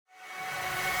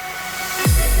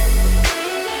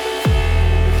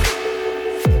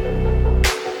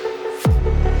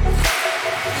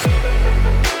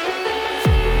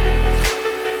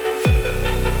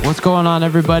going on,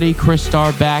 everybody? Chris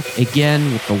Starr back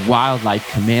again with the Wildlife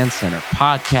Command Center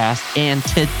podcast. And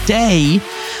today,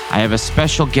 I have a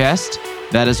special guest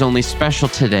that is only special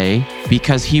today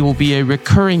because he will be a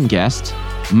recurring guest.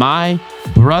 My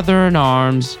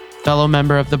brother-in-arms, fellow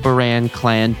member of the Baran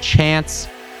clan, Chance.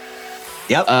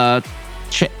 Yep.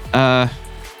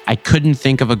 I couldn't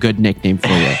think of a good nickname for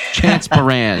you. Chance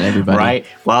Baran, everybody. Right.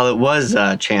 Well, it was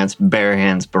Chance Bare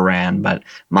Hands Baran, but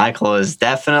Michael has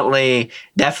definitely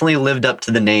lived up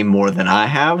to the name more than I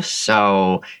have.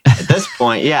 So at this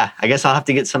point, yeah, I guess I'll have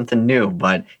to get something new.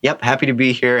 But yep, happy to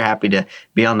be here. Happy to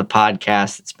be on the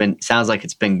podcast. Sounds like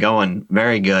it's been going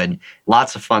very good.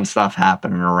 Lots of fun stuff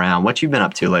happening around. What you been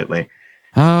up to lately?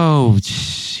 Oh,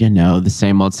 the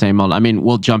same old, same old. I mean,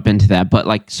 we'll jump into that.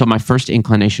 But so my first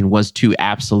inclination was to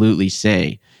absolutely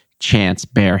say Chance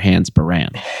Bare Hands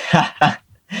Baran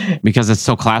because it's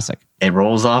so classic. It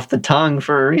rolls off the tongue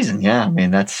for a reason. Yeah, I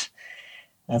mean that's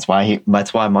why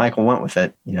Michael went with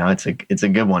it. It's a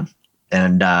good one,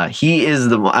 and he is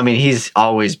the one. I mean, he's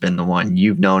always been the one.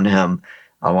 You've known him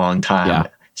a long time,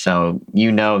 so you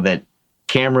know that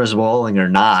cameras rolling or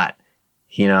not.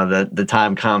 The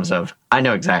time comes of, I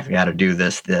know exactly how to do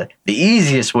this. The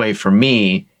easiest way for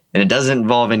me, and it doesn't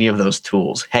involve any of those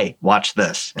tools. Hey, watch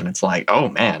this. And it's like, oh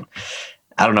man,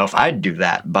 I don't know if I'd do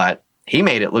that, but he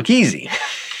made it look easy.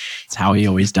 That's how he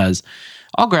always does.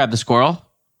 I'll grab the squirrel.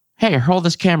 Hey, hold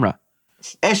this camera.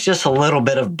 It's just a little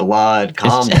bit of blood.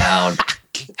 Calm down.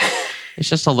 It's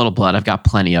just a little blood. I've got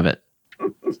plenty of it.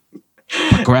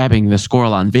 But grabbing the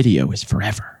squirrel on video is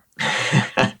forever.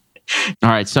 All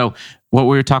right, so what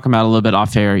we were talking about a little bit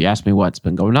off air, you asked me what's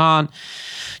been going on.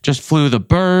 Just flew the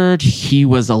bird. He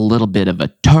was a little bit of a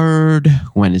turd.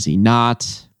 When is he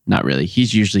not? Not really.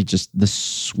 He's usually just the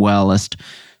swellest,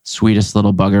 sweetest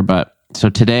little bugger. But so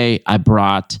today I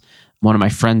brought one of my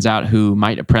friends out who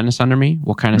might apprentice under me.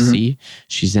 We'll kind of see.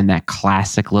 She's in that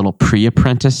classic little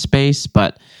pre-apprentice space.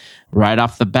 But right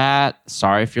off the bat,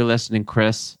 sorry if you're listening,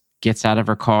 Chris, gets out of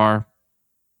her car,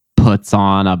 puts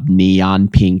on a neon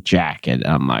pink jacket.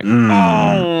 I'm like,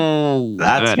 oh,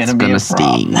 that's gonna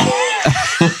sting.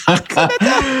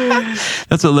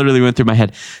 That's what literally went through my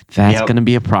head. That's gonna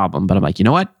be a problem. But I'm like, you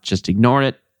know what? Just ignore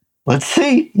it. Let's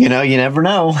see. You never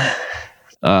know.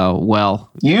 Well,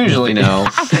 usually no.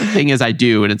 The thing is, I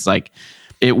do, and it's like,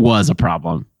 it was a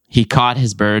problem. He caught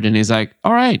his bird, and he's like,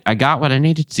 all right, I got what I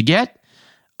needed to get.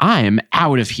 I am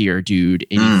out of here, dude.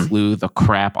 And he flew the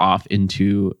crap off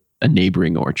into a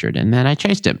neighboring orchard, and then I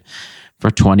chased him for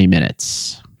 20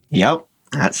 minutes. Yep,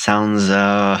 that sounds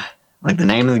like the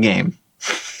name of the game.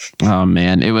 Oh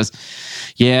man, it was,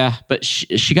 but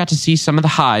she got to see some of the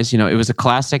highs. It was a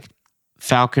classic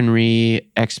falconry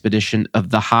expedition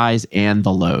of the highs and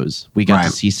the lows. We got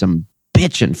to see some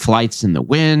bitchin' flights in the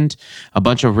wind, a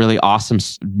bunch of really awesome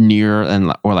near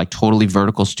or totally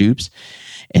vertical stoops,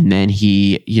 and then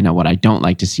he, what I don't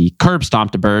like to see, curb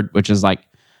stomped a bird, which is like,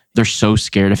 they're so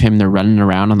scared of him. They're running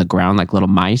around on the ground like little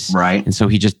mice. Right. And so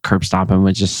he just curb stomped him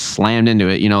and just slammed into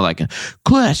it, like a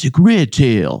classic red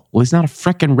tail. Well, he's not a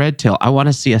frickin' red tail. I want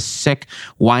to see a sick,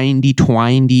 windy,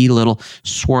 twindy little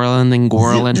swirling and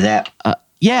whirling. Zip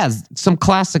zap. Some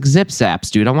classic zip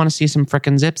zaps, dude. I want to see some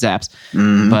frickin' zip zaps.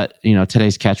 But,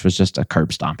 today's catch was just a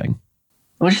curb stomping.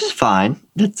 Which is fine.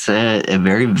 That's a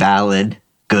very valid,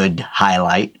 good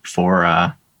highlight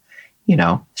for,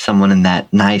 someone in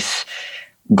that nice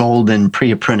golden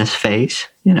pre-apprentice phase,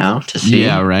 to see.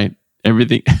 Yeah, right.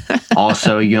 Everything.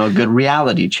 Also, a good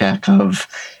reality check of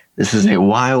this is a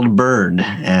wild bird.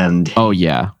 And oh,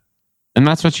 yeah. And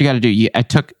that's what you got to do. I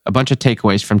took a bunch of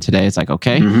takeaways from today. It's like,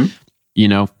 okay,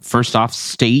 first off,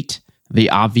 state the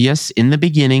obvious in the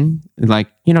beginning. Like,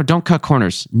 don't cut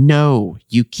corners. No,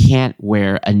 you can't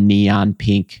wear a neon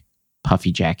pink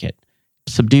puffy jacket.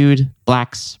 Subdued,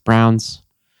 blacks, browns,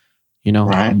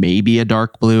 maybe a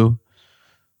dark blue.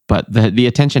 But the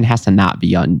attention has to not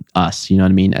be on us, you know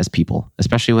what I mean, as people,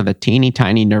 especially with a teeny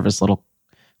tiny nervous little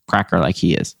cracker like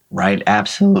he is. Right,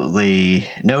 absolutely.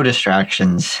 No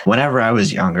distractions. Whenever I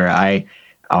was younger, I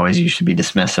always used to be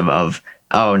dismissive of,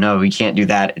 oh no, we can't do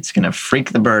that. It's going to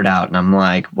freak the bird out. And I'm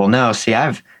like, well, no, see,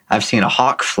 I've seen a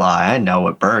hawk fly. I know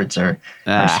what birds are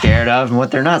scared of and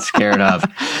what they're not scared of.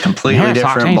 Completely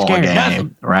different ball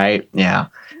game, right? Yeah.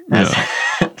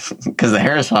 Because the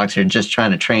Harris Hawks are just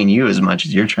trying to train you as much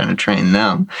as you're trying to train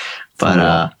them.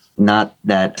 But not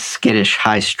that skittish,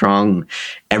 high-strung,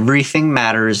 everything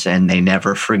matters and they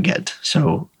never forget.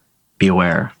 So be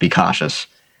aware, be cautious,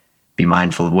 be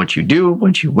mindful of what you do,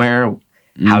 what you wear,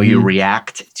 how you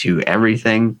react to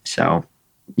everything. So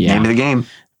name of the game.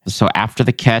 So after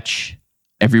the catch,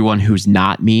 everyone who's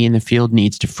not me in the field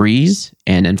needs to freeze.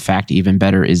 And in fact, even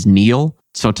better is kneel.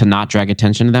 So to not drag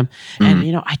attention to them. And,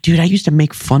 I used to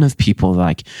make fun of people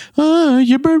like, oh,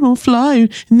 your bird won't fly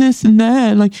and this and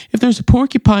that. Like if there's a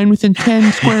porcupine within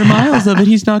 10 square miles of it,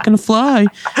 he's not going to fly.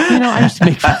 I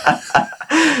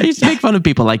used to make fun of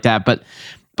people like that.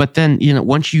 But then,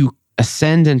 once you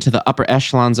ascend into the upper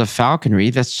echelons of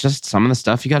falconry, that's just some of the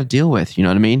stuff you got to deal with. You know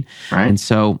what I mean? Right. And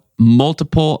so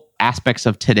multiple aspects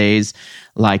of today's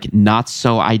like not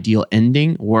so ideal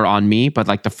ending were on me, but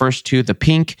like the first two, the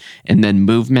pink and then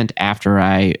movement after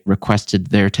I requested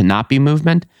there to not be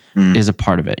movement is a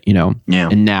part of it, Yeah.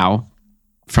 And now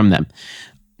from them,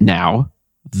 now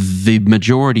the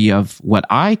majority of what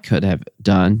I could have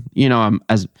done,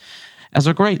 as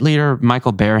a great leader,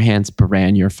 Michael Barehands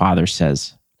Baran, your father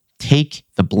says, take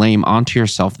the blame onto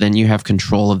yourself, then you have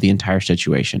control of the entire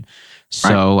situation.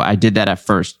 So I did that at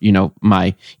first.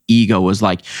 My ego was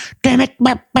like, damn it.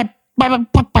 But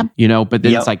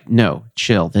then it's like, no,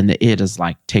 chill. Then the it is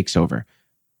like takes over.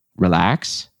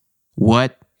 Relax.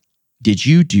 What did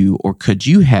you do or could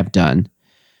you have done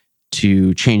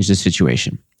to change the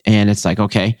situation? And it's like,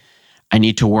 okay, I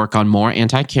need to work on more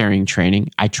anti-carrying training.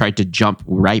 I tried to jump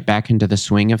right back into the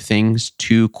swing of things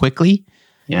too quickly.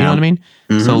 Yeah. You know what I mean?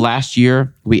 Mm-hmm. So last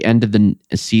year, we ended the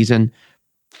season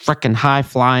freaking high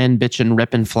flying, bitching,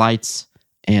 ripping flights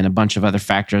and a bunch of other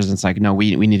factors. And it's like, no,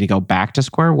 we need to go back to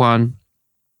square one,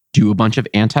 do a bunch of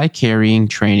anti-carrying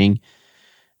training.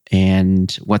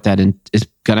 And what that is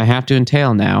going to have to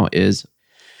entail now is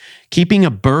keeping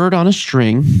a bird on a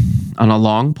string on a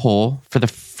long pole for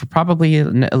probably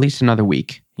at least another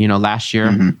week. Last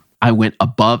year I went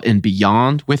above and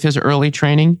beyond with his early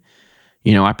training.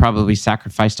 I probably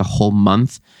sacrificed a whole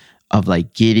month of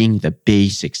like getting the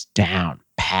basics down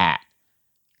pat.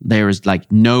 There was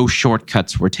like no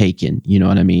shortcuts were taken. You know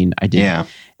what I mean? I did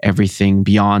everything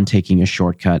beyond taking a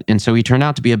shortcut. And so he turned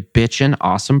out to be a bitchin'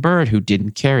 awesome bird who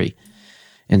didn't carry.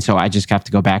 And so I just have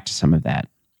to go back to some of that,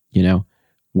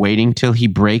 waiting till he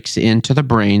breaks into the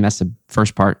brain. That's the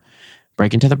first part.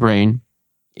 Break into the brain.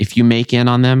 If you make in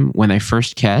on them when they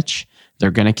first catch,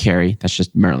 they're going to carry. That's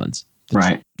just Merlins.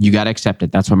 Right. You got to accept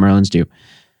it. That's what Merlins do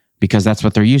because that's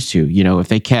what they're used to. If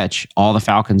they catch, all the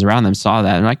falcons around them saw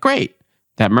that and like, great,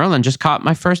 that Merlin just caught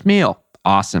my first meal.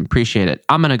 Awesome. Appreciate it.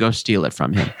 I'm going to go steal it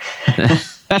from him.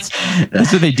 That's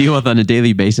what they deal with on a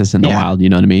daily basis in the wild. You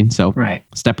know what I mean? So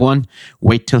step one,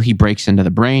 wait till he breaks into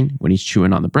the brain. When he's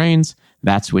chewing on the brains,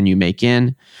 that's when you make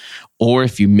in. Or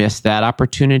if you miss that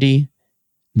opportunity,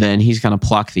 then he's going to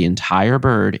pluck the entire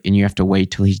bird and you have to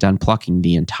wait till he's done plucking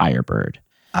the entire bird.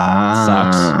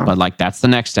 Sucks. But like that's the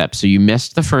next step. So you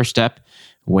missed the first step,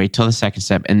 wait till the second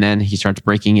step, and then he starts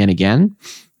breaking in again.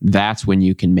 That's when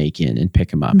you can make in and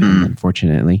pick him up. And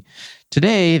unfortunately,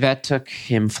 today that took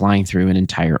him flying through an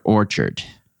entire orchard.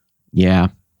 Yeah.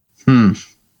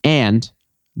 And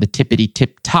the tippity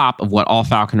tip top of what all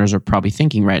falconers are probably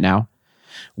thinking right now,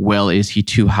 well, is he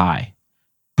too high?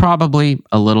 Probably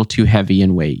a little too heavy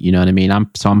in weight. You know what I mean? I'm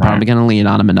probably going to lean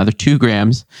on him another 2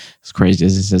 grams. As crazy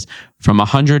as this is, from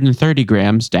 130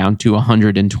 grams down to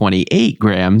 128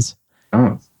 grams.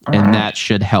 And that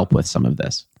should help with some of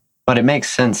this. But it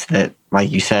makes sense that,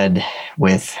 like you said,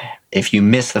 if you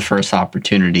miss the first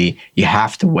opportunity, you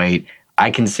have to wait. I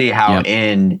can see how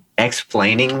in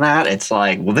explaining that, it's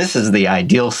like, well, this is the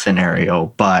ideal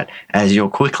scenario. But as you'll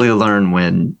quickly learn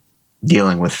when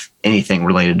dealing with anything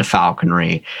related to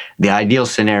falconry, the ideal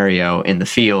scenario in the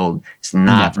field is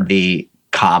not the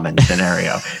common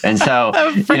scenario. And so,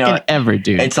 ever,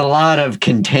 dude. It's a lot of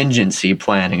contingency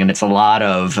planning and it's a lot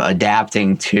of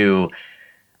adapting to,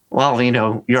 well,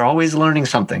 you're always learning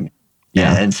something.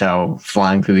 Yeah. And so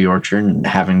flying through the orchard and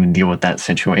having to deal with that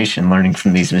situation, learning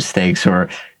from these mistakes or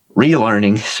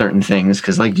relearning certain things.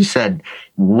 Because like you said,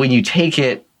 when you take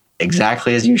it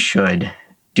exactly as you should,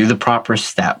 do the proper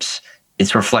steps,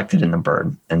 it's reflected in the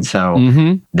bird. And so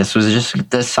this was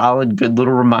just a solid, good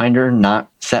little reminder, not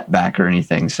setback or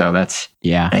anything. So that's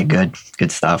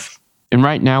good stuff. And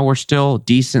right now we're still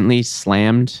decently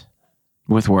slammed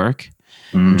with work.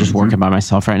 I'm just working by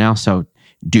myself right now. So,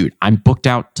 dude, I'm booked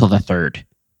out till the 3rd.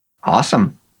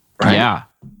 Awesome. Right? Yeah.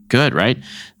 Good, right?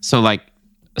 So, like,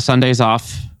 Sunday's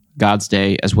off, God's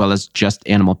Day, as well as just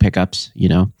animal pickups,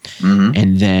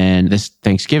 And then this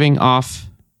Thanksgiving off.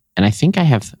 And I think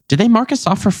did they mark us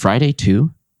off for Friday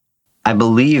too? I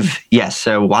believe, yes.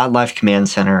 So Wildlife Command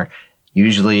Center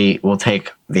usually will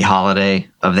take the holiday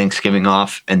of Thanksgiving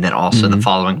off and then also the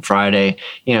following Friday.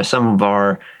 Some of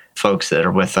our folks that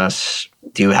are with us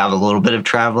do have a little bit of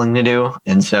traveling to do.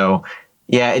 And so,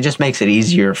 it just makes it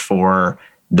easier for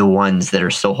the ones that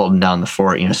are still holding down the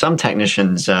fort. Some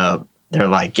technicians they're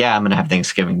like, yeah, I'm going to have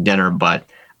Thanksgiving dinner, but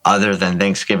other than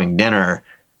Thanksgiving dinner,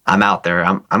 I'm out there.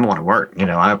 I want to work.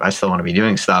 I still want to be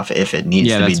doing stuff if it needs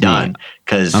to be done.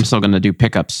 Because I'm still going to do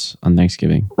pickups on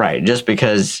Thanksgiving. Right. Just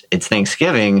because it's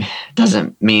Thanksgiving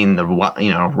doesn't mean the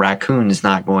raccoon is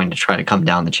not going to try to come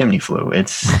down the chimney flue.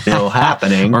 It's still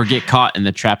happening. Or get caught in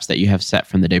the traps that you have set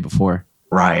from the day before.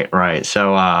 Right.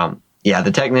 So,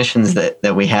 the technicians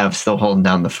that we have still holding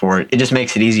down the fort, it just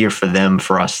makes it easier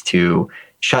for us to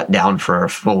shut down for a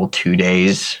full 2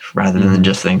 days rather than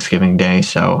just Thanksgiving Day.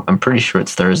 So I'm pretty sure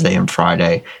it's Thursday and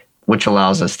Friday, which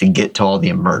allows us to get to all the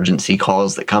emergency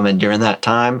calls that come in during that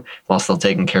time while still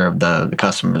taking care of the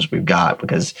customers we've got.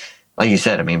 Because like you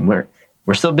said, I mean, we're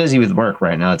still busy with work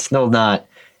right now. It's still not,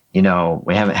 we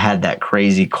haven't had that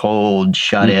crazy cold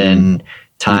shut in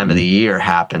time of the year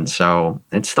happen. So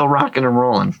it's still rocking and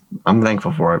rolling. I'm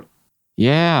thankful for it.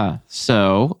 Yeah.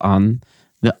 So on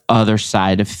the other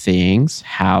side of things,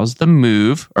 how's the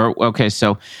move?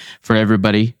 So for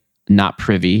everybody not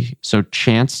privy, so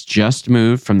Chance just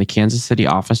moved from the Kansas City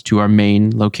office to our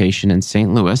main location in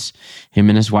St. Louis. Him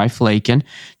and his wife Lakin,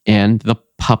 and the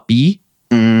puppy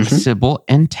Sybil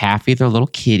and Taffy, their little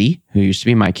kitty, who used to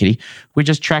be my kitty. We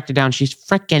just tracked her down. She's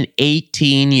freaking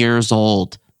 18 years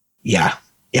old. Yeah,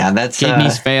 that's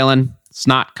kidneys failing,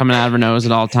 snot coming out of her nose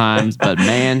at all times, but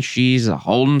man, she's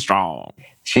holding strong.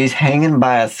 She's hanging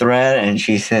by a thread, and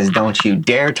she says, "Don't you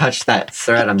dare touch that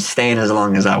thread. I'm staying as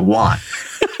long as I want."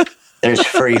 There's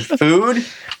free food.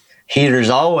 Heater's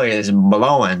always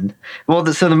blowing. Well,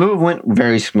 so the move went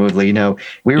very smoothly.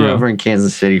 We were over in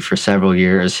Kansas City for several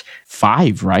years.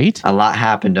 5, right? A lot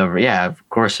happened over, of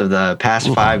course, of the past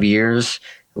 5 years.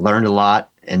 Learned a lot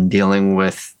in dealing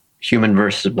with human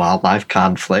versus wildlife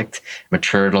conflict.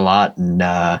 Matured a lot, and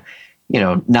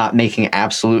not making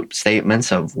absolute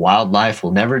statements of wildlife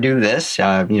will never do this.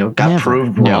 Got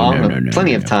proved wrong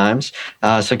plenty of times.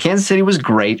 So Kansas City was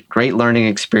great learning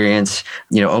experience,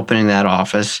 opening that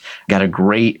office. Got a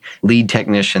great lead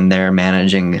technician there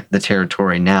managing the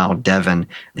territory now, Devin.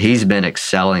 He's been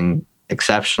excelling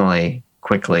exceptionally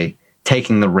quickly,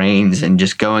 taking the reins and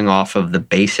just going off of the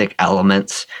basic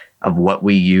elements of what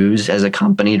we use as a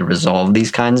company to resolve these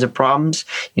kinds of problems.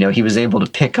 He was able to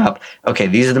pick up, okay,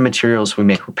 these are the materials we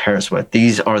make repairs with.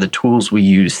 These are the tools we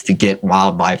use to get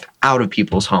wildlife out of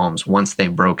people's homes once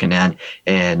they've broken in,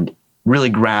 and really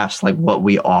grasp what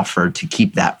we offer to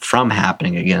keep that from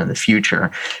happening again in the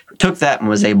future. Took that and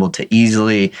was able to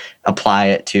easily apply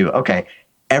it to, okay,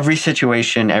 every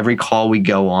situation, every call we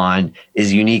go on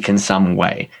is unique in some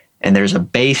way. And there's a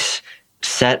base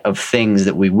set of things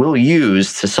that we will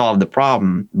use to solve the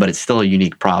problem, but it's still a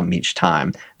unique problem each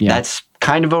time. Yeah. That's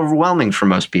kind of overwhelming for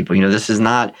most people. This is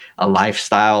not a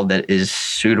lifestyle that is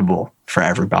suitable for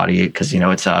everybody because,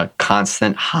 it's a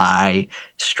constant high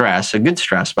stress, a good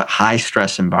stress, but high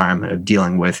stress environment of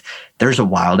dealing with there's a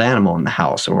wild animal in the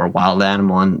house or a wild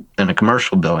animal in a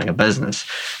commercial building, a business.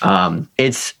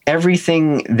 It's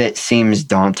everything that seems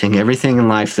daunting, everything in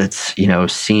life that's,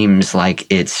 seems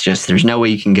like it's just, there's no way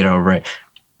you can get over it.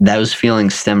 Those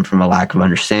feelings stem from a lack of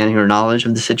understanding or knowledge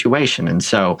of the situation. And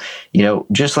so,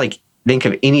 just think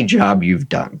of any job you've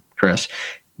done, Chris.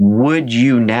 Would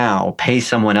you now pay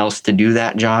someone else to do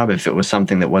that job if it was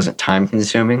something that wasn't time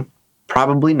consuming?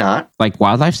 Probably not. Like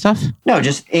wildlife stuff? No,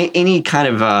 just any kind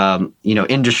of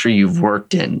industry you've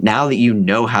worked in. Now that you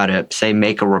know how to, say,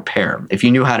 make a repair. If you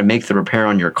knew how to make the repair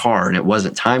on your car and it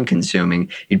wasn't time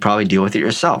consuming, you'd probably deal with it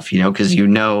yourself, because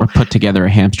Or put together a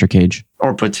hamster cage.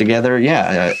 Or put together,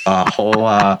 a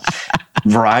whole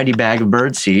variety bag of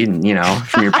birdseed,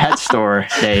 from your pet store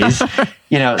days.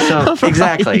 So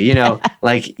exactly,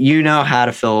 how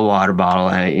to fill a water bottle.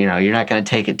 And, you're not going to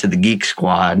take it to the Geek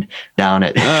Squad down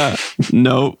at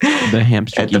no, the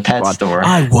hamster at geek the pet squad. store.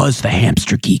 I was the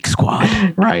hamster geek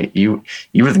squad. Right, you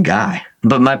were the guy.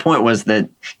 But my point was that,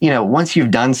 once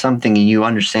you've done something and you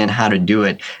understand how to do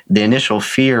it, the initial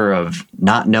fear of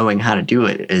not knowing how to do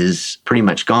it is pretty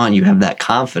much gone. You have that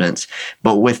confidence.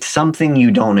 But with something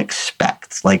you don't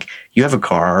expect, like you have a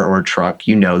car or a truck,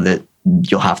 that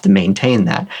you'll have to maintain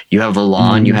that. You have a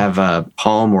lawn, you have a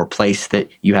home or place that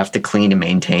you have to clean and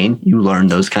maintain. You learn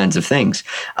those kinds of things.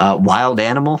 Wild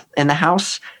animal in the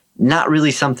house, not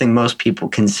really something most people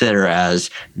consider as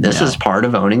this is part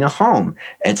of owning a home.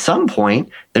 At some point,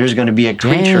 there's going to be a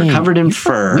creature covered in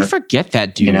fur. We forget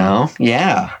that, dude.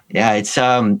 Yeah.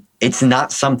 It's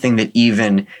not something that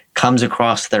even comes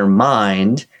across their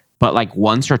mind. But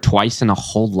once or twice in a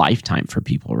whole lifetime for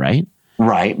people, right?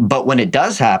 Right. But when it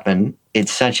does happen,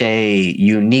 it's such a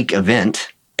unique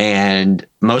event And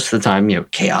most of the time,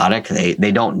 chaotic.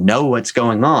 They don't know what's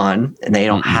going on, and they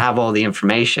don't have all the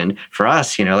information. For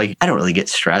us, like, I don't really get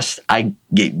stressed. I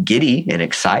get giddy and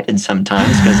excited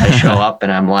sometimes because I show up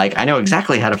and I'm like, I know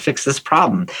exactly how to fix this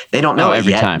problem. They don't know it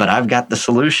every yet, time. but I've got the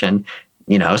solution.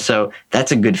 So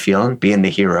that's a good feeling, being the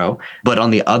hero. But on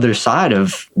the other side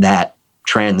of that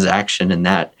transaction and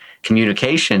that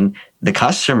communication, the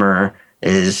customer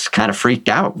is kind of freaked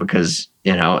out because,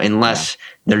 unless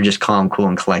they're just calm, cool,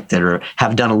 and collected, or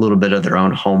have done a little bit of their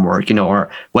own homework.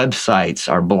 Our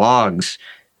websites, our blogs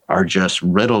are just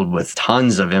riddled with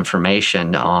tons of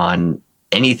information on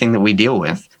anything that we deal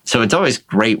with. So it's always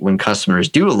great when customers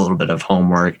do a little bit of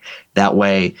homework. That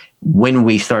way, when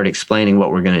we start explaining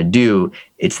what we're going to do,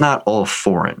 it's not all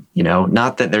foreign,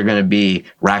 not that they're going to be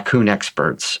raccoon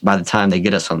experts by the time they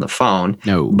get us on the phone.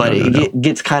 But it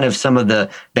gets kind of some of the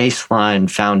baseline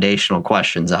foundational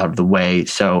questions out of the way.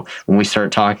 So when we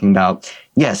start talking about,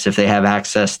 yes, if they have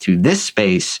access to this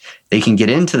space, they can get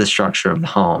into the structure of the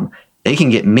home. They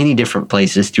can get many different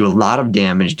places, do a lot of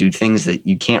damage, do things that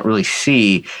you can't really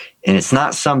see. And it's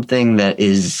not something that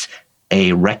is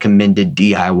a recommended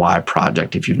DIY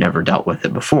project if you've never dealt with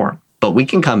it before. But we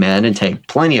can come in and take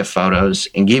plenty of photos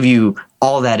and give you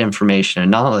all that information and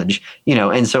knowledge,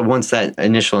 and so once that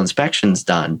initial inspection's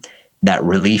done, that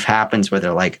relief happens where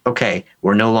they're like, okay,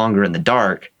 we're no longer in the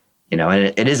dark, and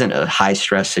it isn't a high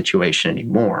stress situation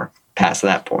anymore past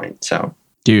that point. So,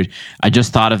 dude, I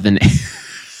just thought of the name.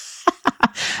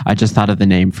 I just thought of the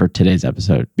name for today's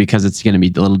episode because it's going to be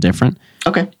a little different.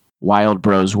 Okay. Wild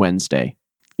Bros Wednesday.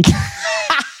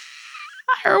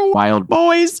 Wild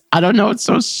Boys. I don't know. It's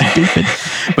so stupid.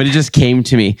 But it just came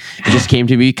to me.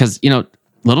 Because,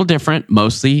 little different.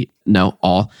 Mostly,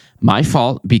 all my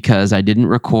fault because I didn't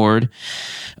record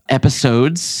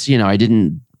episodes. I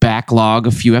didn't backlog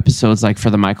a few episodes like for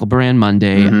the Michael Baran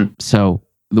Monday. Mm-hmm. So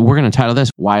we're going to title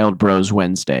this Wild Bros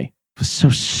Wednesday. Was so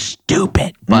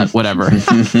stupid, but whatever.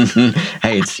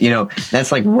 Hey, it's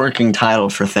that's like working title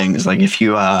for things. Like if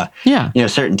you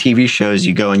certain TV shows,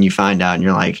 you go and you find out and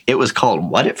you're like, it was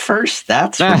called what at first?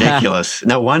 That's ridiculous.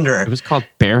 No wonder it was called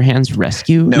Bare Hands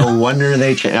Rescue. No wonder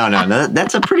they changed. No,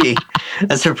 that's a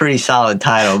pretty solid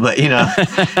title. But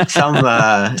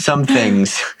some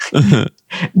things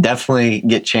definitely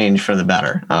get changed for the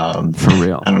better. For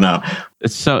real. I don't know.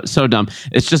 It's so dumb.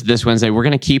 It's just this Wednesday. We're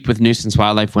going to keep with Nuisance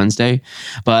Wildlife Wednesday.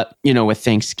 But, with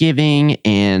Thanksgiving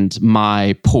and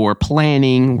my poor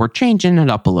planning, we're changing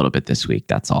it up a little bit this week.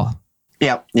 That's all.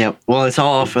 Yep. Well, it's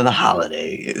all for the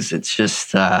holidays. It's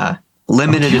just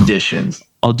limited edition.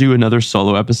 I'll do another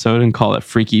solo episode and call it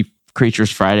Freaky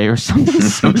Creatures Friday or something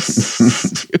so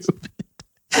stupid.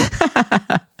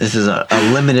 This is a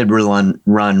limited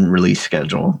run release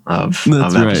schedule of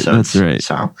episodes. That's right.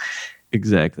 So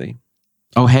exactly.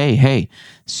 Oh, hey.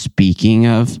 Speaking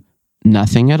of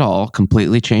nothing at all,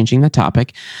 completely changing the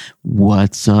topic.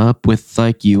 What's up with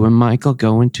you and Michael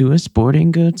going to a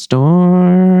sporting goods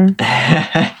store?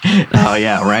 Oh,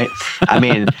 yeah, right. I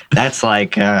mean, that's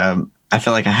like, I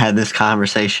feel like I had this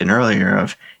conversation earlier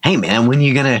of, hey, man, when are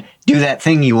you going to do that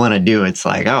thing you want to do? It's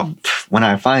like, oh, when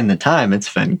I find the time,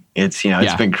 it's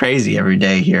been crazy every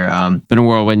day here. Been a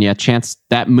whirlwind. Yeah. Chance,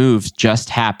 that move just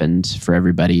happened for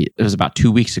everybody. It was about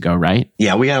 2 weeks ago, right?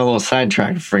 Yeah. We got a little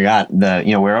sidetracked. Forgot that,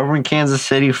 we're over in Kansas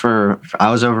City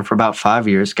I was over for about 5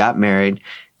 years, got married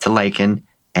to Lakin.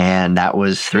 And that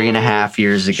was 3.5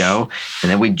 years ago.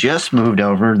 And then we just moved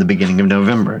over the beginning of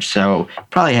November. So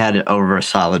probably had over a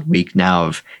solid week now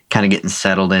of kind of getting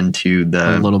settled into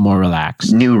the... A little more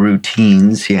relaxed. New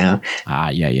routines, yeah.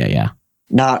 Yeah.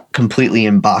 Not completely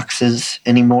in boxes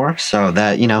anymore. So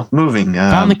that, moving.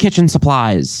 Found the kitchen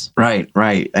supplies. Right.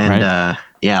 And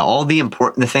all the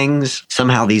important things,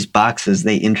 somehow these boxes,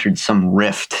 they entered some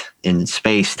rift in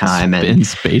space-time. In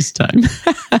space-time.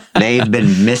 They've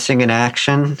been missing in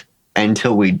action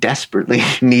until we desperately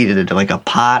needed it, like a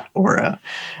pot or a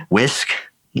whisk.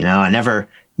 I never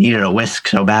needed a whisk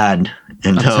so bad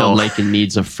until Lakin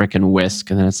needs a freaking whisk.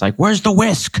 And then it's like, where's the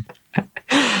whisk?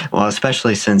 Well,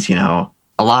 especially since, a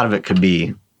lot of it could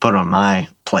be put on my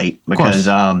plate because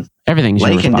everything's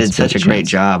Lakin did such a great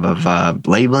job of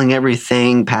labeling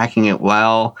everything, packing it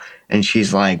well. And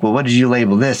she's like, well, what did you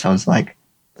label this? I was like,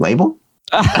 label?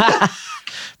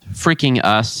 Freaking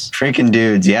us. Freaking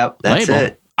dudes. Yep. That's label.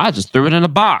 it. I just threw it in a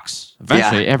box.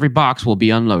 Eventually, every box will be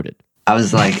unloaded. I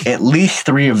was like, at least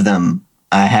 3 of them,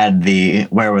 I had the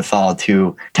wherewithal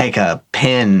to take a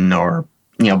pen or,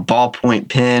 ballpoint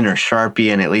pen or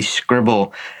Sharpie and at least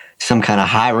scribble some kind of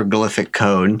hieroglyphic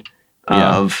code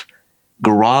of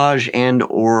garage and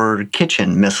or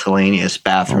kitchen miscellaneous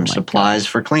bathroom supplies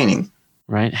for cleaning.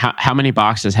 right? How many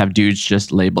boxes have dudes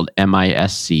just labeled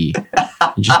MISC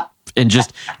and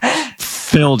just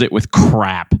filled it with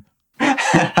crap?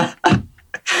 How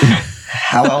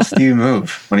else do you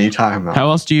move? What are you talking about? How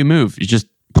else do you move? You just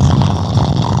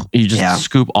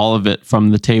scoop all of it from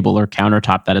the table or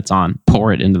countertop that it's on,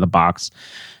 pour it into the box,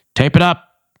 tape it up.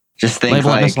 Just think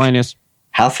label it miscellaneous.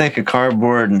 How thick a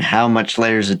cardboard and how much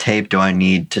layers of tape do I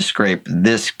need to scrape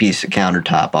this piece of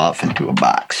countertop off into a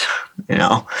box? You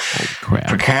know, holy crap.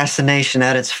 Procrastination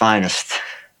at its finest.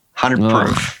 100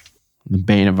 proof. The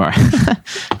bane of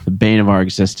our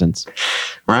existence.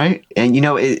 Right? And you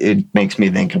know, it makes me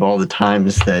think of all the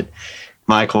times that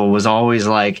Michael was always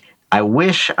like, I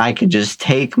wish I could just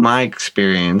take my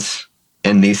experience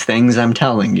and these things I'm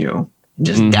telling you,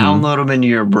 just download them into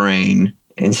your brain.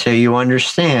 And so you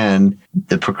understand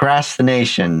the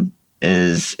procrastination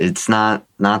it's not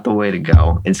the way to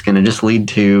go. It's going to just lead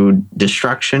to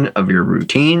destruction of your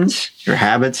routines, your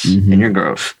habits, and your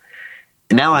growth.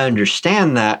 And now I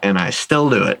understand that, and I still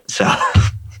do it. So,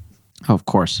 of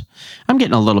course, I'm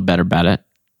getting a little better about it.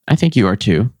 I think you are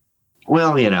too.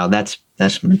 Well, you know, that's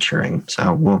maturing.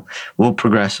 So we'll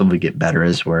progressively get better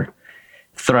as we're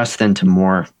thrust into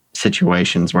more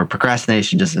situations where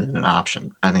procrastination just isn't an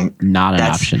option. I think not an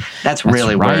option. That's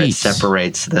really right. Where it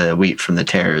separates the wheat from the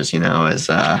tares, you know, is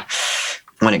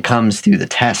when it comes to the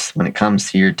test, when it comes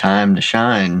to your time to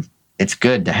shine, it's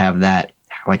good to have that,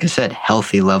 like I said,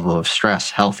 healthy level of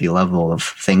stress, healthy level of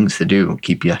things to do,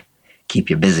 keep you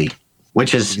busy.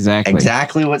 Which is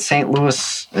exactly what St.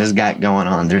 Louis has got going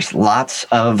on. There's lots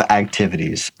of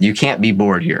activities. You can't be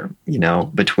bored here, you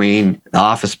know, between the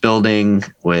office building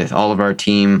with all of our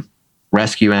team,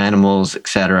 rescue animals,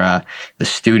 etc., the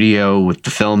studio with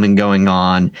the filming going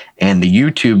on, and the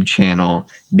YouTube channel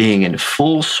being in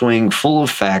full swing, full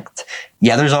effect.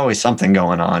 Yeah, there's always something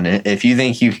going on. If you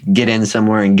think you can get in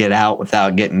somewhere and get out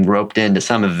without getting roped into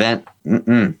some event,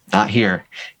 not here,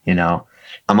 you know.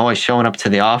 I'm always showing up to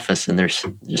the office and there's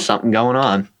something going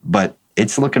on, but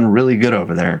it's looking really good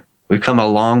over there. We've come a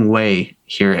long way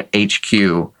here at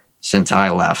HQ since I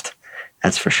left.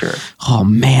 That's for sure. Oh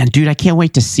man, dude, I can't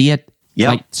wait to see it.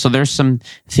 Yeah. So there's some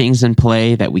things in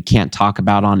play that we can't talk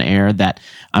about on air that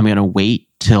I'm going to wait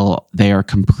till they are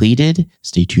completed.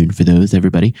 Stay tuned for those,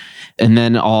 everybody. And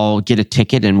then I'll get a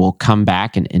ticket and we'll come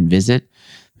back and visit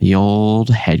the old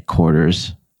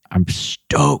headquarters. I'm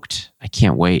stoked. I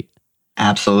can't wait.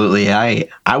 Absolutely. I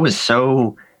was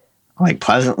so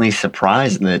pleasantly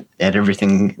surprised at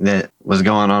everything that was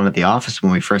going on at the office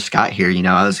when we first got here. You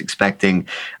know, I was expecting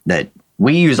that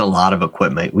we use a lot of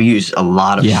equipment. We use a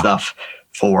lot of stuff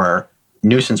for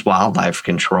nuisance wildlife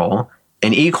control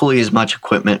and equally as much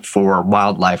equipment for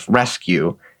wildlife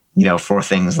rescue, you know, for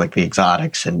things like the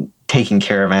exotics and taking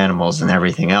care of animals and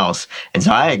everything else. And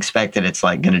so I expected it's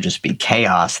going to just be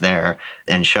chaos there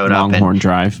and showed up. Longhorn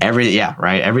Drive.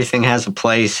 Everything has a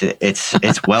place.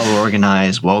 It's well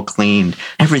organized, well cleaned.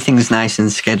 Everything's nice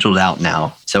and scheduled out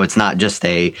now. So it's not just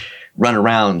a run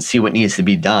around, see what needs to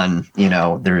be done. You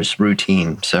know, there's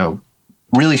routine. So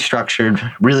really structured,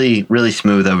 really, really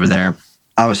smooth over there.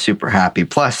 I was super happy.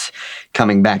 Plus,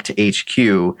 coming back to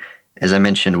HQ, as I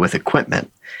mentioned, with equipment,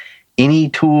 any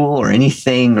tool or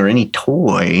anything or any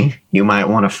toy you might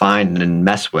want to find and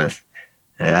mess with,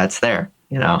 that's there,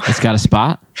 you know. It's got a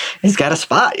spot? It's got a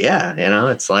spot, yeah. You know,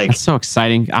 it's like... That's so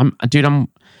exciting. I'm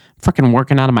freaking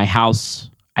working out of my house.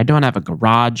 I don't have a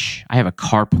garage. I have a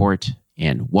carport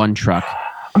and one truck.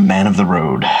 A man of the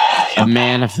road. A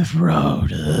man of the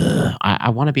road. I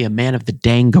want to be a man of the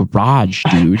dang garage,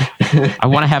 dude. I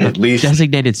want to have a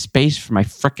designated space for my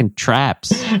freaking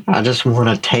traps. I just want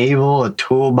a table, a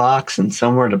toolbox, and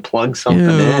somewhere to plug something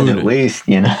in at least,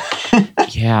 you know.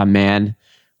 Yeah, man.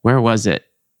 Where was it?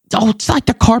 Oh, it's like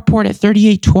the carport at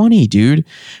 3820, dude.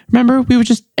 Remember,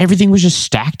 everything was just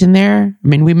stacked in there. I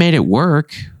mean, we made it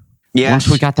work. Yes. Once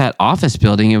we got that office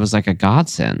building, it was like a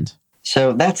godsend.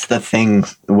 So that's the thing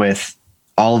with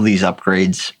all of these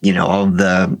upgrades, you know, all of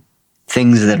the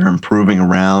things that are improving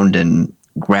around and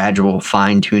gradual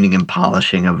fine tuning and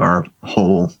polishing of our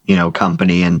whole, you know,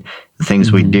 company and the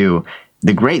things we do.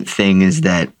 The great thing is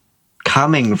that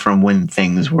coming from when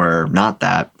things were not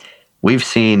that, we've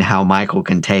seen how Michael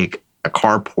can take a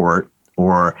carport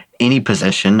or any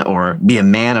position or be a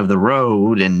man of the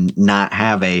road and not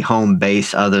have a home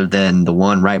base other than the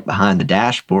one right behind the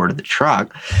dashboard of the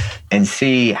truck and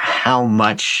see how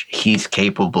much he's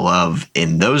capable of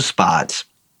in those spots.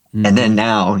 And then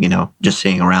now, you know, just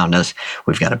seeing around us,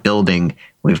 we've got a building,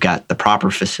 we've got the proper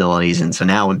facilities. And so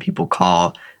now when people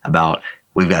call about,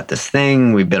 we've got this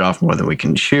thing, we bit off more than we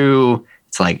can chew,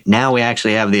 It's like, now we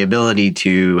actually have the ability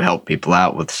to help people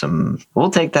out with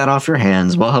we'll take that off your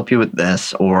hands. We'll help you with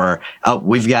this. Or, oh,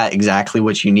 we've got exactly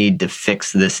what you need to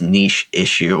fix this niche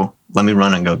issue. Let me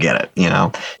run and go get it,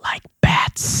 Like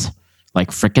bats.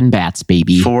 Like frickin' bats,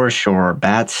 baby. For sure.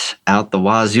 Bats out the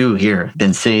wazoo here.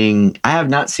 I have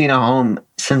not seen a home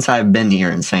since I've been here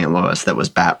in St. Louis that was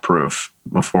bat proof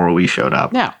before we showed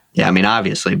up. Yeah. Yeah, I mean,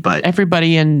 obviously, but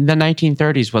everybody in the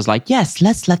 1930s was like, yes,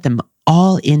 let's let them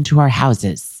all into our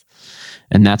houses.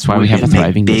 And that's why we have a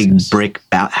thriving big business. Brick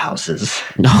bat houses.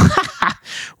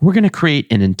 We're going to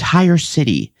create an entire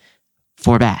city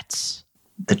for bats.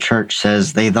 The church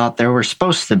says they thought there were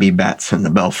supposed to be bats in the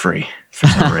belfry for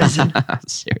some reason.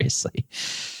 Seriously.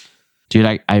 Dude,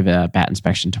 I have a bat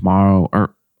inspection tomorrow,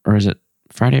 or is it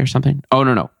Friday or something? Oh,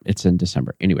 no. It's in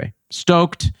December. Anyway,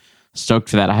 stoked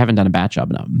for that. I haven't done a bat job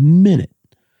in a minute.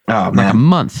 Oh, man. Like a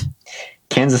month.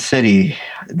 Kansas City,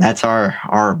 that's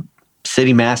our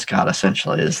city mascot,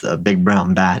 essentially, is the big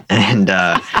brown bat. And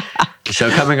so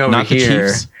coming over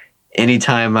here,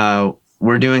 anytime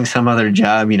we're doing some other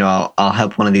job, I'll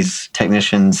help one of these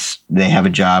technicians. They have a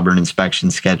job or an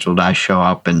inspection scheduled. I show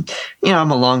up and,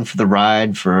 I'm along for the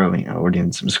ride for, we're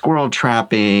doing some squirrel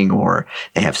trapping or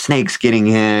they have snakes getting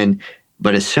in.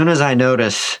 But as soon as I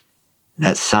notice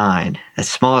that sign, that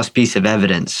smallest piece of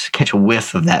evidence, catch a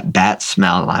whiff of that bat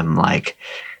smell, I'm like,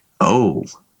 oh,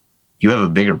 you have a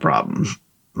bigger problem.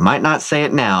 Might not say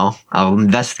it now. I'll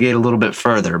investigate a little bit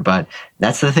further, but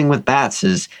that's the thing with bats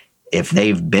is if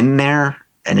they've been there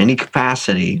in any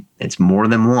capacity, it's more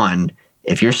than one.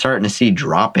 If you're starting to see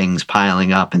droppings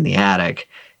piling up in the attic,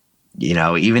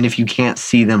 even if you can't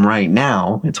see them right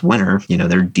now, it's winter,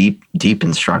 they're deep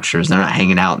in structures. They're not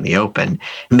hanging out in the open.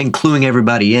 I've been cluing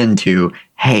everybody into,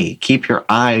 hey, keep your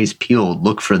eyes peeled,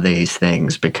 look for these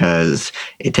things, because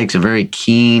it takes a very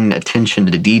keen attention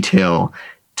to detail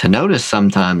to notice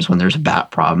sometimes when there's a bat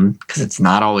problem, because it's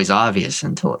not always obvious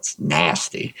until it's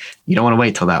nasty. You don't want to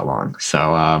wait till that long.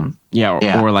 So,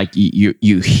 or like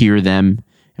you hear them,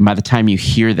 and by the time you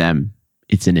hear them,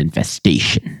 it's an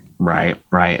infestation. Right.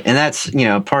 And that's,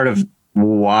 part of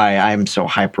why I'm so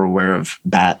hyper aware of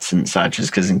bats and such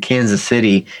is because in Kansas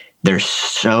City, they're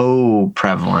so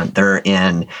prevalent. They're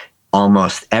in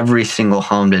almost every single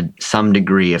home to some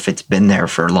degree if it's been there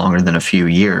for longer than a few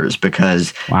years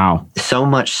because so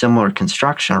much similar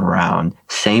construction around,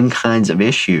 same kinds of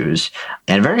issues,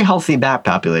 and a very healthy bat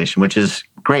population, which is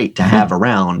great to have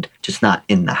around, just not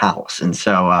in the house. And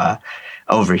so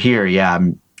over here,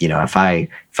 if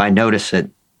I notice it,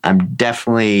 I'm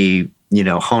definitely,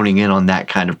 honing in on that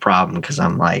kind of problem because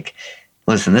I'm like,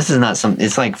 listen, this is not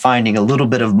it's like finding a little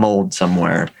bit of mold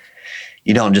somewhere.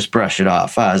 You don't just brush it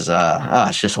off as,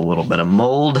 it's just a little bit of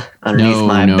mold underneath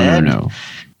my bed. No.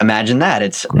 Imagine that.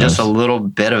 It's just a little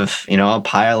bit of, a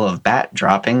pile of bat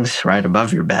droppings right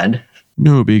above your bed.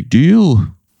 No big deal.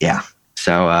 Yeah.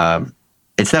 So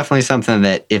it's definitely something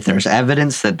that if there's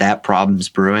evidence that problem's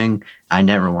brewing, I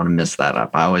never want to miss that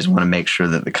up. I always want to make sure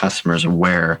that the customer's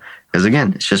aware. Because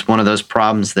again, it's just one of those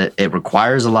problems that it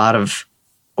requires a lot of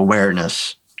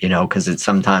awareness, because it's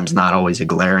sometimes not always a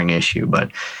glaring issue,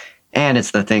 and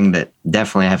it's the thing that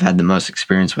definitely I've had the most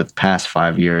experience with the past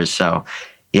 5 years. So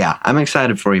yeah, I'm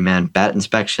excited for you, man. Bat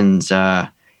inspections,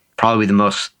 probably the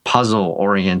most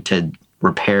puzzle-oriented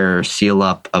repair, seal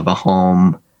up of a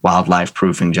home, wildlife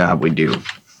proofing job we do.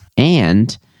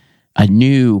 And a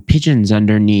new pigeons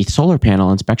underneath solar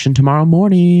panel inspection tomorrow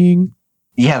morning.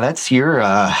 Yeah, that's your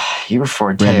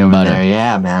forte over there.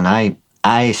 Yeah, man.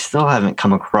 I still haven't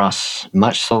come across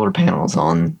much solar panels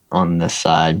on this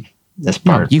side, this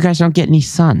part. No, you guys don't get any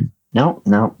sun.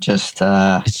 No, just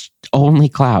it's only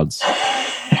clouds.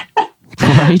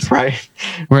 Right?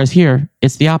 Whereas here,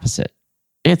 it's the opposite.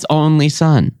 It's only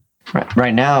sun.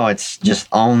 Right now, it's just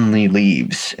only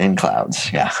leaves and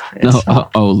clouds. Yeah.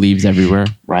 Leaves everywhere.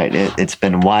 Right. It's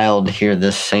been wild here,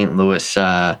 this St. Louis,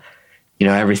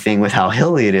 everything with how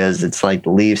hilly it is. It's like the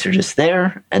leaves are just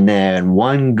there, and then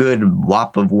one good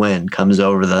whop of wind comes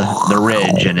over the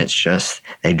ridge, and it's just,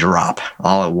 they drop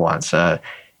all at once.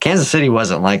 Kansas City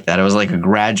wasn't like that. It was like a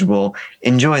gradual,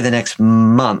 enjoy the next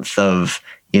month of,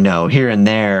 here and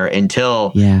there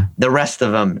until the rest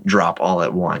of them drop all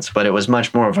at once. But it was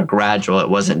much more of a gradual. It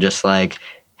wasn't just like,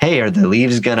 hey, are the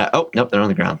leaves gonna, oh, nope, they're on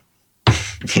the ground.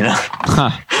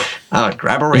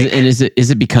 Grab a rake. Is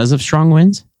it because of strong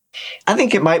winds? I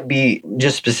think it might be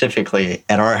just specifically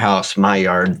at our house, my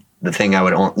yard, the thing I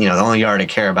would, the only yard I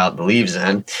care about the leaves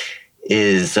in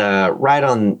is right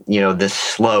on, this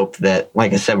slope that,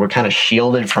 like I said, we're kind of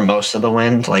shielded from most of the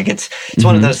wind. Like it's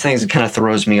one of those things that kind of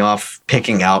throws me off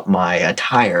picking out my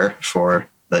attire for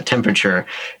the temperature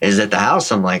is at the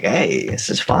house. I'm like, hey, this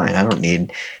is fine. I don't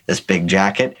need this big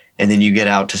jacket. And then you get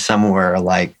out to somewhere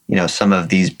like, some of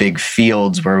these big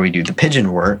fields where we do the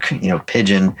pigeon work,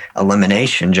 pigeon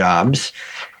elimination jobs.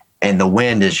 And the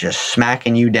wind is just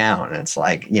smacking you down. And it's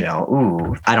like,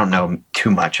 ooh, I don't know too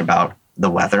much about the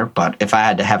weather, but if I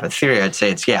had to have a theory, I'd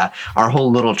say it's, our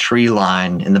whole little tree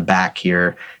line in the back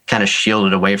here kind of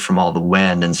shielded away from all the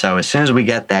wind. And so as soon as we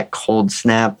get that cold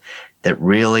snap that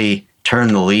really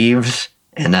turned the leaves,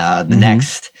 and the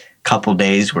next couple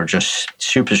days were just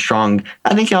super strong.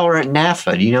 I think y'all were at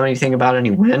NAFA. Do you know anything about any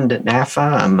wind at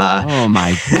NAFA? Oh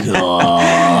my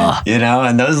God.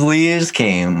 And those leaves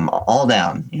came all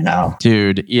down,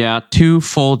 Dude, yeah, 2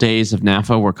 full days of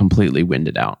NAFA were completely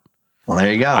winded out. Well,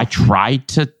 there you go. I tried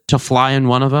to fly in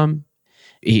one of them.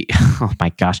 Oh my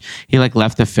gosh. He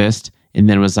left the fist and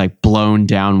then was blown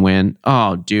downwind.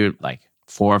 Oh, dude,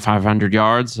 400 or 500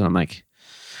 yards. And I'm like,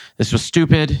 this was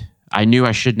stupid. I knew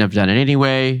I shouldn't have done it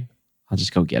anyway. I'll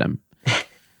just go get him.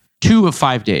 2 of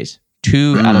 5 days.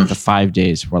 2 out of the 5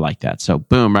 days were like that. So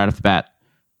boom, right off the bat,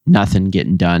 nothing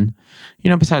getting done.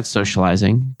 Besides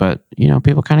socializing. But,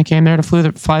 people kind of came there to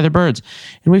fly their birds.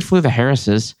 And we flew the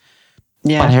Harrises.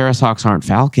 Yeah. But Harris Hawks aren't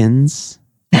Falcons.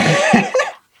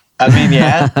 I mean,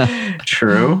 yeah,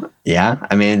 true. Yeah.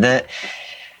 I mean, that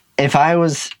if I were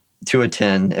to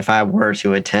attend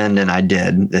and I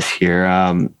did this year,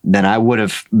 then I would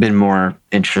have been more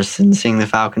interested in seeing the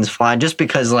Falcons fly, just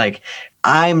because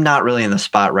I'm not really in the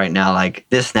spot right now.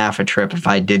 This NAFA trip, if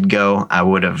I did go, I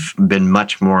would have been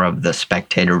much more of the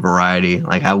spectator variety.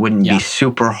 I wouldn't be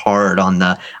super hard on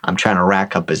I'm trying to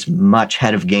rack up as much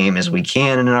head of game as we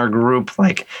can in our group.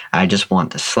 I just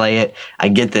want to slay it. I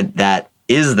get that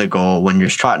is the goal when you're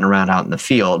trotting around out in the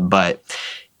field, but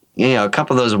a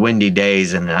couple of those windy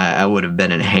days and I would have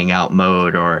been in hangout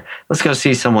mode, or let's go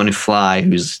see someone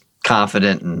who's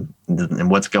confident in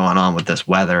what's going on with this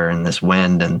weather and this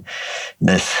wind and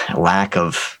this lack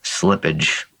of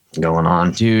slippage going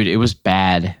on. Dude, it was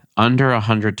bad. Under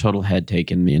 100 total head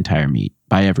taken the entire meet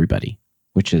by everybody,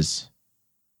 which is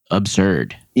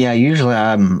absurd. Yeah, usually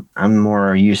I'm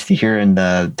more used to hearing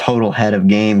the total head of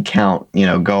game count,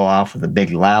 go off with a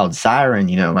big loud siren,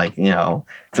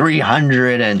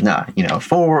 300 and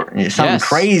 4, something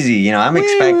crazy. I'm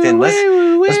expecting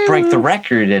let's break the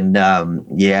record, and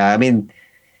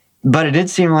but it did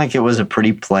seem like it was a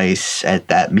pretty place at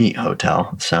that meet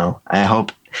hotel. So I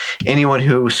hope anyone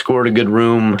who scored a good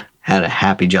room had a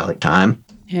happy jelly time.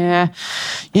 Yeah,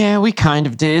 we kind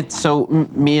of did. So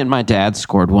me and my dad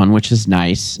scored one, which is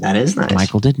nice. That is nice.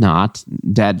 Michael did not.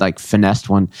 Dad finessed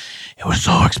one. It was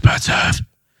so expensive.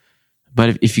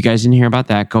 But if you guys didn't hear about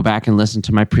that, go back and listen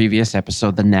to my previous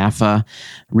episode, the NAFA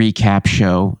recap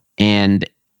show, and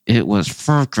it was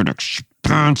freaking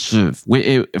expensive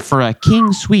for a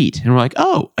king suite. And we're like,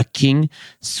 oh, a king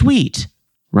suite,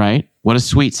 right? What does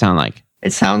suite sound like?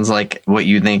 It sounds like what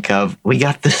you think of. We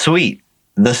got the suite.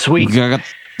 The suite. We got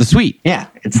the suite. Yeah,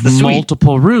 it's the suite.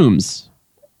 Multiple rooms.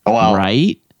 Well,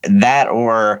 right? That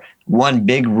or one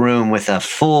big room with a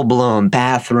full-blown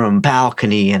bathroom,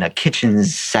 balcony, and a kitchen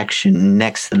section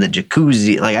next to the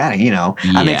jacuzzi.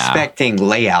 I'm expecting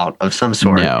layout of some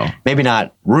sort. No. Maybe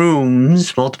not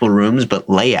rooms, multiple rooms, but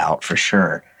layout for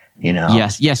sure.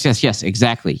 Yes,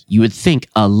 exactly. You would think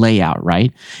a layout,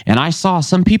 right? And I saw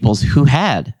some people who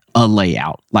had a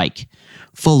layout,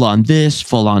 full on this,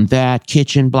 full on that,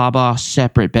 kitchen, blah, blah,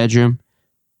 separate bedroom.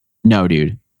 No,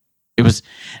 dude. It was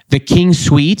the king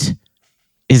suite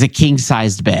is a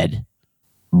king-sized bed.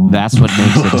 That's what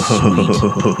makes it a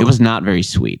suite. It was not very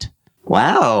sweet.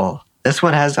 Wow. This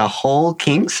one has a whole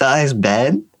king-sized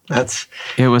bed? Does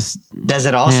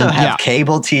it also have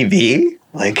cable TV?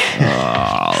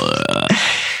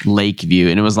 Lakeview.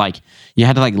 And it was you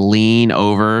had to lean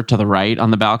over to the right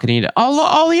on the balcony. The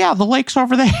lake's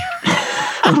over there.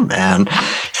 Oh, man.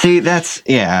 See, that's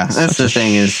the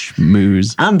thing is,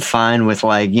 schmooze. I'm fine with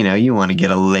you want to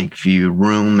get a Lakeview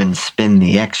room and spend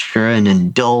the extra and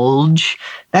indulge.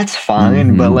 That's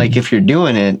fine. But if you're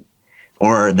doing it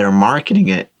or they're marketing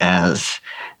it as,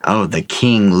 the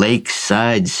King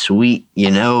Lakeside Suite,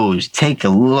 take a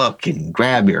look and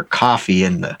grab your coffie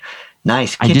in the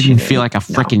nice kitchen. I didn't feel like a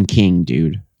freaking king,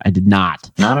 dude. I did not.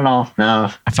 Not at all.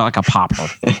 No. I felt like a pauper.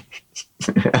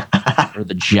 Or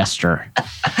the jester.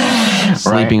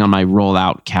 Sleeping on my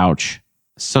roll-out couch.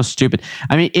 So stupid.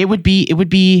 I mean, it would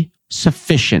be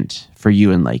sufficient for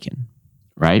you and Lakin,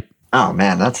 right? Oh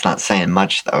man, that's not saying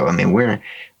much though. I mean, we're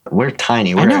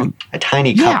tiny. We're a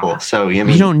tiny couple. So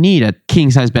you don't need a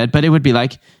king-size bed, but it would be we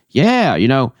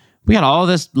got all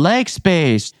this leg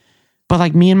space.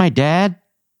 But me and my dad,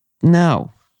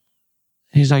 no.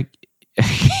 He's like,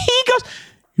 he goes,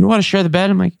 "You want to share the bed?"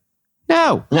 I'm like,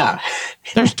 "No,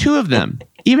 there's two of them.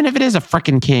 Even if it is a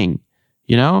freaking king,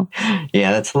 you know."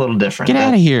 Yeah, that's a little different. Get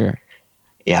out of here.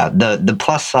 Yeah, the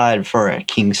plus side for a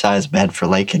king size bed for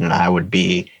Lakin and I would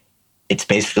be, it's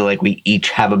basically like we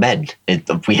each have a bed.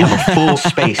 We have a full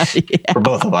space for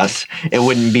both of us. It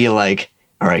wouldn't be like,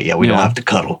 all right, we don't have to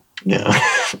cuddle. Yeah,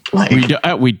 like,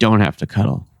 we don't have to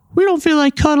cuddle. We don't feel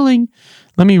like cuddling.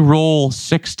 Let me roll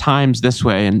 6 times this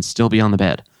way and still be on the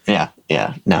bed.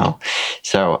 Yeah, no.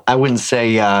 So I wouldn't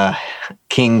say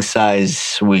king size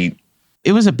suite.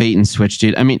 It was a bait and switch,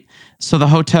 dude. I mean, so the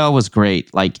hotel was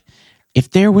great. Like,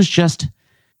 if there was just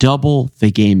double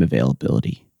the game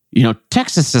availability,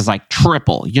 Texas is like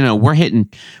triple. We're hitting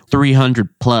 300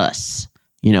 plus,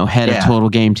 head of total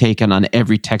game taken on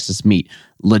every Texas meet.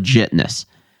 Legitness.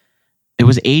 It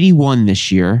was 81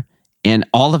 this year, and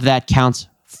all of that counts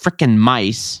frickin'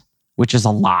 mice, which is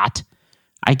a lot.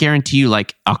 I guarantee you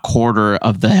like a quarter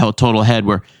of the total head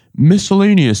were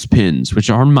miscellaneous pins, which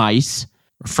are mice,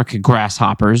 or frickin'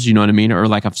 grasshoppers, you know what I mean? Or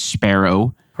like a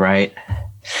sparrow. Right.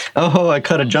 Oh, I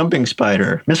caught a jumping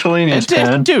spider. Miscellaneous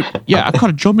pin. Dude, yeah, I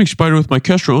caught a jumping spider with my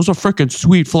Kestrel. It was a frickin'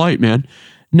 sweet flight, man.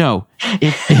 No,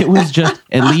 if it was just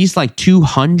at least like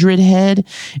 200 head,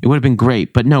 it would have been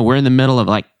great. But no, we're in the middle of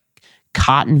like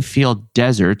cotton field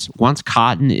deserts. Once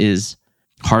cotton is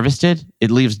harvested,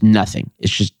 it leaves nothing.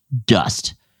 It's just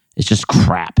dust. It's just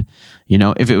crap.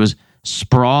 If it was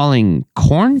sprawling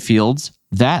cornfields,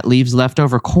 that leaves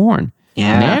leftover corn.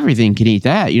 Yeah. And everything can eat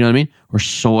that. You know what I mean? Or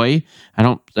soy.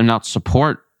 I'm not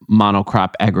support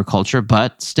monocrop agriculture,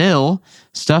 but still,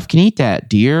 stuff can eat that.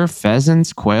 Deer,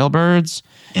 pheasants, quail birds,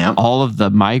 all of the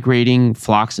migrating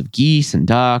flocks of geese and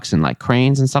ducks and like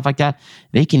cranes and stuff like that,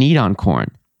 they can eat on corn.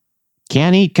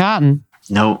 Can't eat cotton.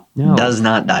 No. Does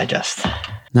not digest.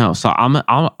 No, so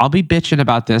I'll be bitching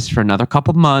about this for another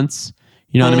couple months.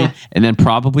 You know what I mean? And then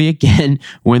probably again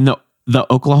when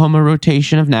the Oklahoma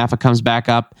rotation of NAFA comes back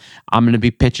up, I'm going to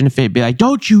be pitching a fit, be like,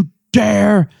 "Don't you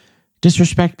dare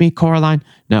disrespect me, Coraline.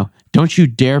 No, don't you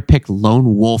dare pick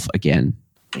Lone Wolf again."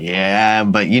 Yeah,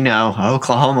 but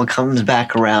Oklahoma comes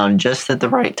back around just at the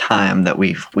right time that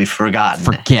we've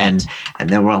forgotten. And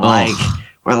then we're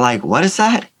like, what is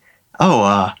that?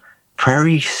 Oh,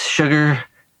 Prairie Sugar,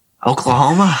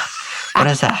 Oklahoma? What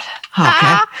is that?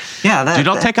 Okay. Yeah, dude,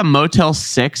 I'll take a Motel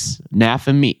 6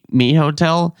 NAFA meat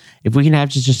hotel if we can have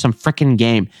just some freaking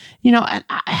game.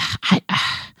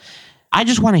 I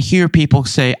just want to hear people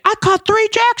say, "I caught 3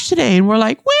 jacks today," and we're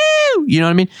like, "Woo!" You know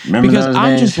what I mean? Remember because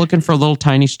I'm days? just looking for little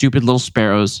tiny stupid little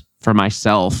sparrows for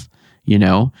myself,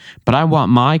 But I want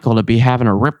Michael to be having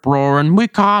a rip roaring. "We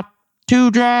caught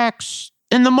 2 jacks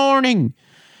in the morning.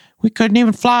 We couldn't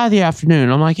even fly the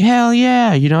afternoon." I'm like, hell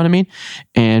yeah, you know what I mean?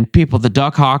 And people, the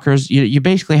duck hawkers, you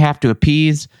basically have to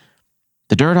appease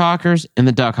the dirt hawkers and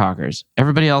the duck hawkers.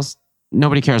 Everybody else,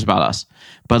 nobody cares about us.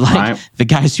 But the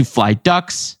guys who fly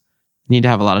ducks need to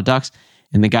have a lot of ducks.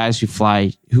 And the guys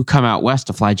who come out west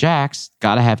to fly jacks,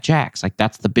 got to have jacks. Like,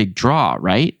 that's the big draw,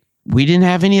 right? We didn't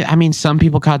have any. I mean, some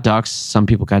people caught ducks, some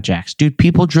people caught jacks. Dude,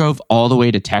 people drove all the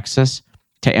way to Texas,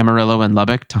 to Amarillo and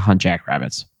Lubbock to hunt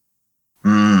jackrabbits.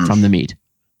 From the meet.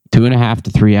 2.5 to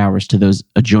 3 hours to those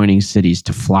adjoining cities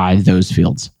to fly those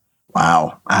fields.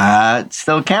 Wow. It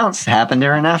still counts. It happened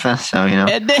during NAFA, so,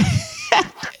 It did.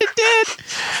 It did.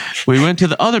 We went to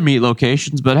the other meet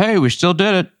locations, but hey, we still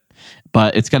did it.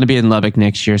 But it's going to be in Lubbock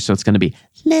next year, so it's going to be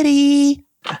litty.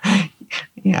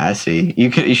 Yeah, I see.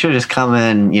 You should have just come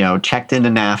in, checked into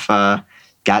NAFA,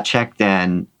 got checked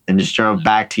in, and just drove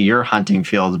back to your hunting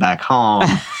fields back home,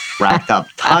 racked up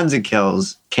tons of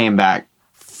kills, came back.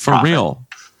 For real.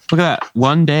 Look at that.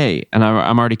 One day, and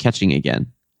I'm already catching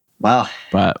again. Well.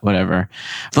 But whatever.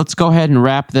 Let's go ahead and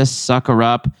wrap this sucker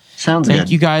up. Sounds good.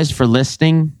 Thank you guys for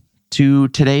listening to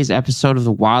today's episode of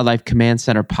the Wildlife Command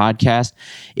Center podcast.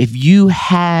 If you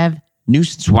have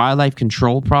nuisance wildlife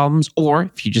control problems, or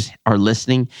if you just are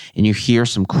listening and you hear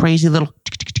some crazy little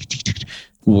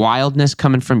wildness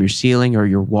coming from your ceiling or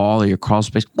your wall or your crawl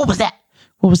space, what was that?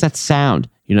 What was that sound?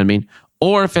 You know what I mean?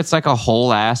 Or if it's like a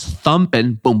whole ass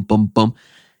thumping, boom, boom, boom,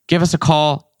 give us a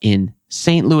call in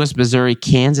St. Louis, Missouri,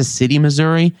 Kansas City,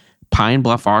 Missouri, Pine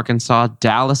Bluff, Arkansas,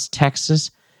 Dallas, Texas,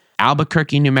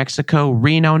 Albuquerque, New Mexico,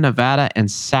 Reno, Nevada,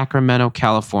 and Sacramento,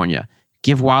 California.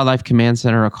 Give Wildlife Command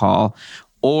Center a call.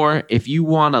 Or if you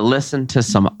want to listen to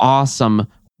some awesome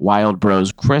Wild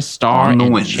Bros, Chris Starr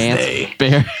and Wednesday. Chance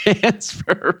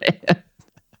Bear.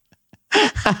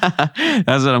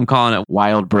 That's what I'm calling it.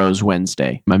 Wild Bros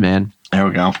Wednesday, my man. There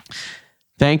we go.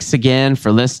 Thanks again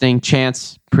for listening.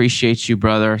 Chance, Appreciate you,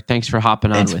 brother. Thanks for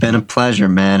hopping on. It's been a pleasure,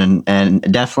 man. And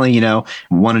definitely,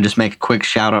 want to just make a quick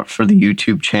shout out for the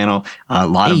YouTube channel. A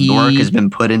lot of work has been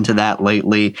put into that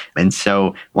lately. And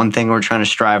so one thing we're trying to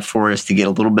strive for is to get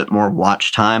a little bit more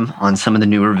watch time on some of the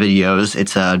newer videos.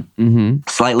 It's a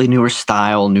slightly newer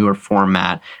style, newer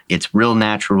format. It's real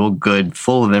natural, good,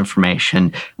 full of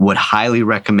information. Would highly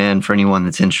recommend for anyone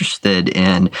that's interested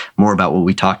in more about what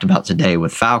we talked about today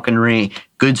with falconry.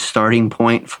 Good starting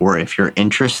point for if you're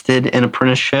interested in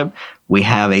apprenticeship. We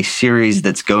have a series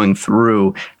that's going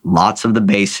through lots of the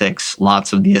basics,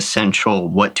 lots of the essential,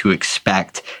 what to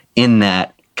expect in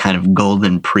that kind of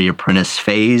golden pre-apprentice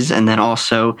phase. And then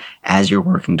also, as you're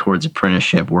working towards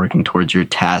apprenticeship, working towards your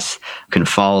test, you can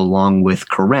follow along with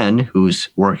Corinne, who's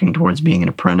working towards being an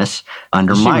apprentice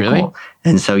under Michael. Really?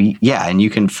 And so, yeah, and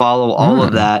you can follow all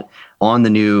of that on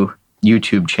the new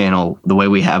YouTube channel the way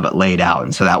we have it laid out.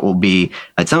 And so that will be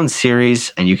its own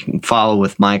series, and you can follow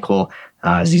with Michael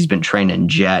as he's been trained in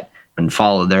JET and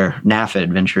follow their NAFA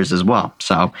adventures as well.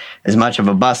 So as much of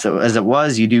a bust as it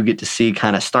was, you do get to see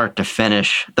kind of start to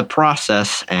finish the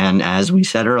process. And as we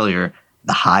said earlier,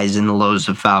 the highs and the lows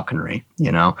of falconry,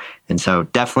 And so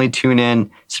definitely tune in,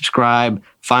 subscribe,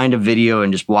 find a video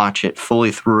and just watch it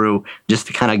fully through just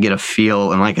to kind of get a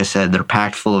feel. And like I said, they're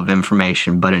packed full of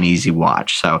information, but an easy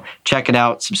watch. So check it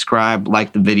out, subscribe,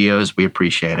 like the videos. We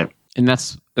appreciate it. And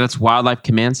that's Wildlife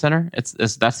Command Center. That's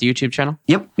the YouTube channel.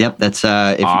 Yep. That's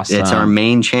awesome. It's our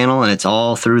main channel, and it's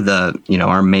all through the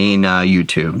our main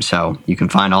YouTube. So you can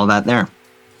find all that there.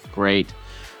 Great.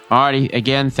 Alrighty.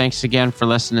 Again, thanks again for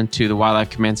listening to the Wildlife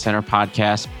Command Center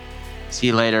podcast. See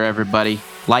you later, everybody.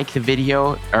 Like the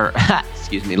video, or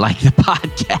like the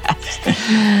podcast,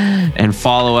 and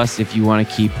follow us if you want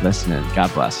to keep listening.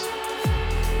 God bless.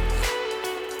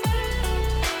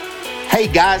 Hey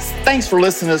guys, thanks for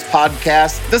listening to this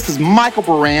podcast. This is Michael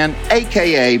Baran,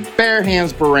 aka Bare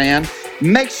Hands Baran.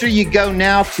 Make sure you go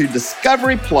now to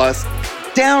Discovery Plus,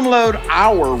 download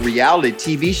our reality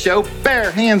TV show, Bare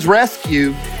Hands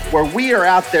Rescue, where we are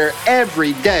out there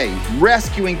every day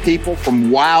rescuing people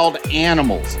from wild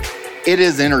animals. It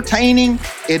is entertaining,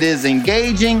 it is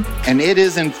engaging, and it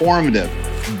is informative.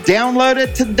 Download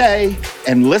it today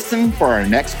and listen for our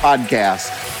next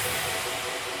podcast.